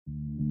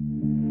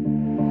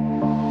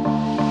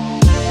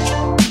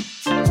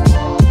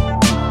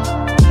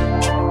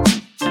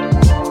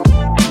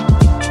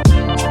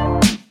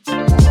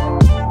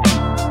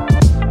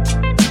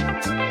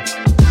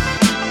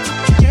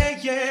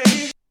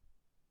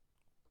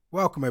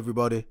Welcome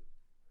everybody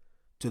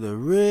to the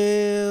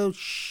Real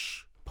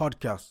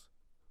Podcast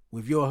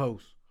with your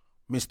host,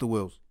 Mr.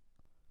 Wills.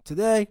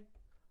 Today,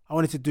 I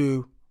wanted to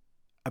do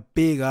a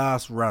big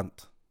ass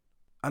rant.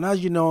 And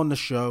as you know on the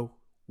show,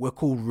 we're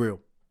called Real.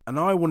 And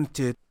I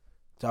wanted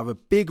to have a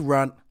big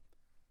rant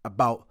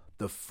about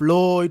the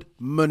Floyd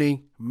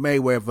Money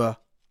Mayweather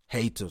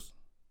haters.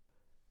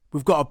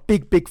 We've got a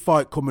big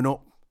fight coming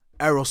up.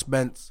 Errol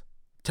Spence,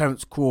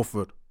 Terence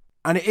Crawford.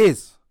 And it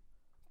is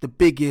the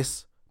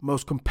biggest,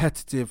 most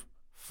competitive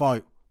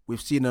fight we've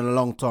seen in a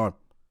long time.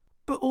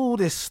 But all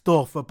this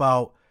stuff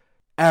about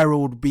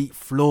Errol would beat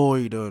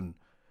Floyd and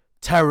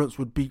Terence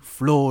would beat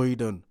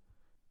Floyd, and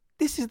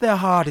this is their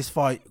hardest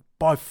fight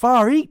by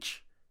far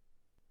each.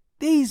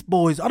 These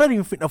boys, I don't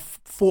even think they've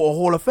fought a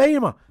Hall of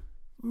Famer.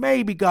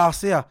 Maybe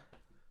Garcia,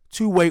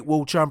 2-weight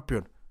world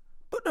champion.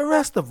 But the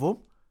rest of them,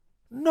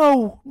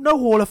 no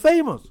Hall of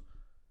Famers.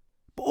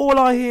 But all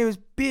I hear is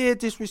bare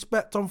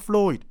disrespect on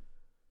Floyd.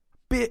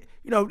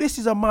 This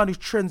is a man who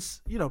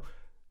trends,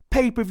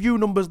 pay-per-view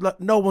numbers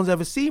like no one's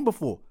ever seen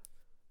before.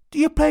 Do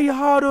you pay your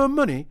hard-earned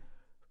money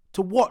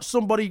to watch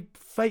somebody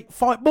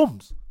fight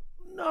bums?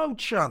 No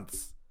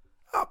chance.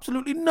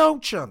 Absolutely no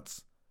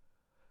chance.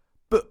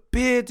 But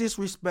bare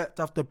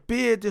disrespect after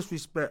bare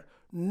disrespect,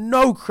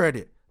 no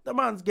credit. The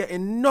man's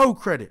getting no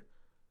credit.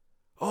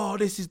 Oh,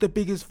 this is the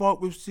biggest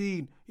fight we've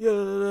seen.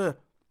 Yeah.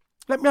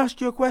 Let me ask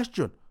you a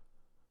question.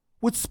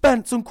 Would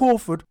Spence and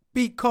Crawford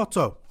beat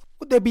Cotto?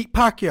 Would they beat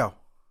Pacquiao?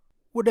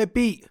 Would they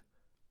beat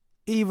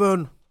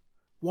even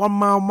Juan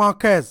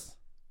Marquez,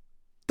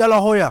 De La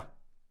Hoya,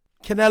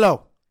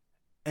 Canelo?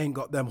 Ain't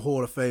got them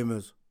Hall of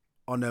Famers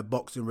on their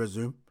boxing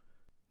resume.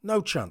 No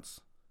chance.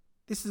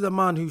 This is a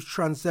man who's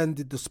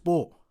transcended the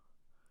sport,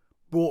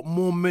 brought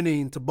more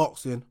money into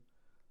boxing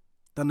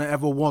than there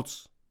ever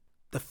was.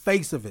 The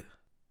face of it.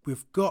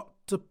 We've got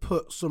to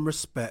put some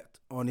respect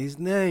on his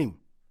name.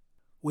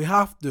 We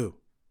have to.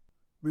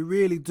 We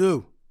really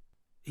do.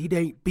 He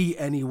ain't beat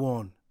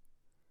anyone.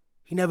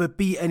 He never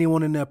beat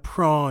anyone in their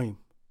prime.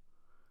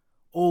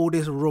 All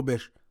this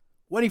rubbish.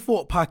 When he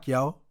fought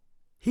Pacquiao,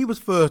 he was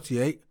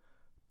 38.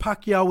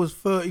 Pacquiao was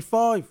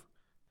 35.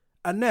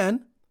 And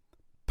then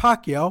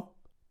Pacquiao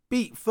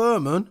beat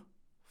Furman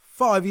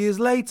 5 years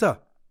later.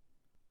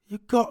 You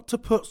got to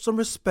put some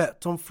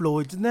respect on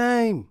Floyd's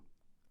name.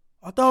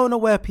 I don't know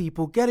where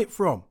people get it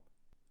from.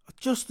 I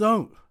just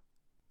don't.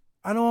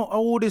 I know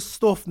all this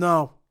stuff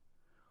now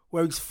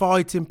where he's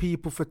fighting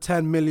people for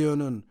 10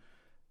 million and,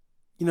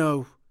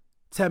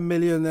 10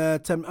 million there,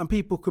 and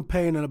people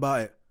complaining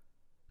about it.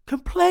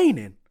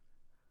 Complaining?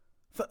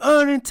 For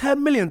earning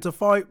 10 million to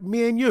fight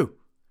me and you?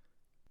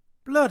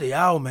 Bloody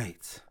hell,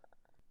 mate.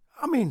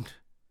 I mean,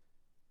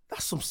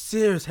 that's some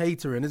serious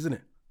hatering, isn't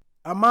it?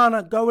 A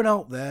man going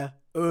out there,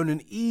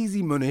 earning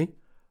easy money,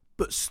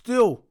 but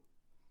still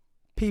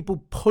people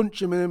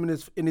punching him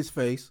in his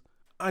face,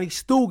 and he's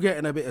still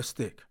getting a bit of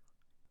stick.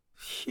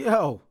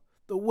 Yo,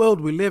 the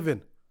world we live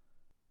in.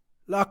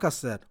 Like I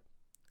said,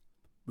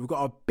 we've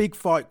got a big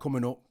fight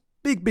coming up.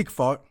 Big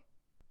fight.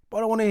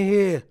 But I want to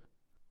hear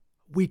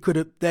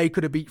they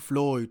could have beat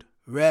Floyd.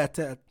 Rant.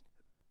 And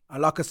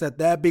like I said,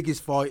 their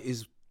biggest fight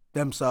is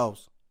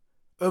themselves.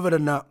 Other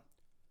than that,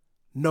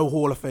 no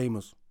Hall of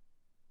Famers.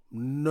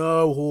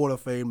 No Hall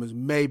of Famers.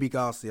 Maybe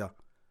Garcia.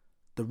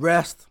 The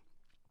rest,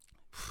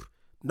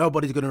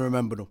 nobody's going to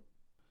remember them.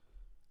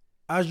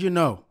 As you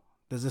know,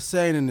 there's a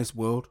saying in this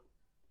world.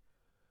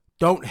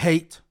 Don't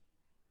hate,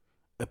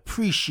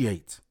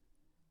 appreciate.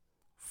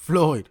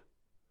 Floyd,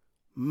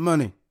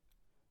 Money,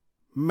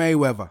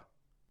 Mayweather.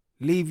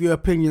 Leave your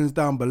opinions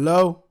down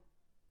below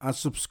and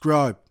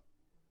subscribe.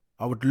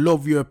 I would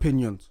love your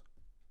opinions.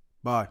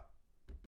 Bye.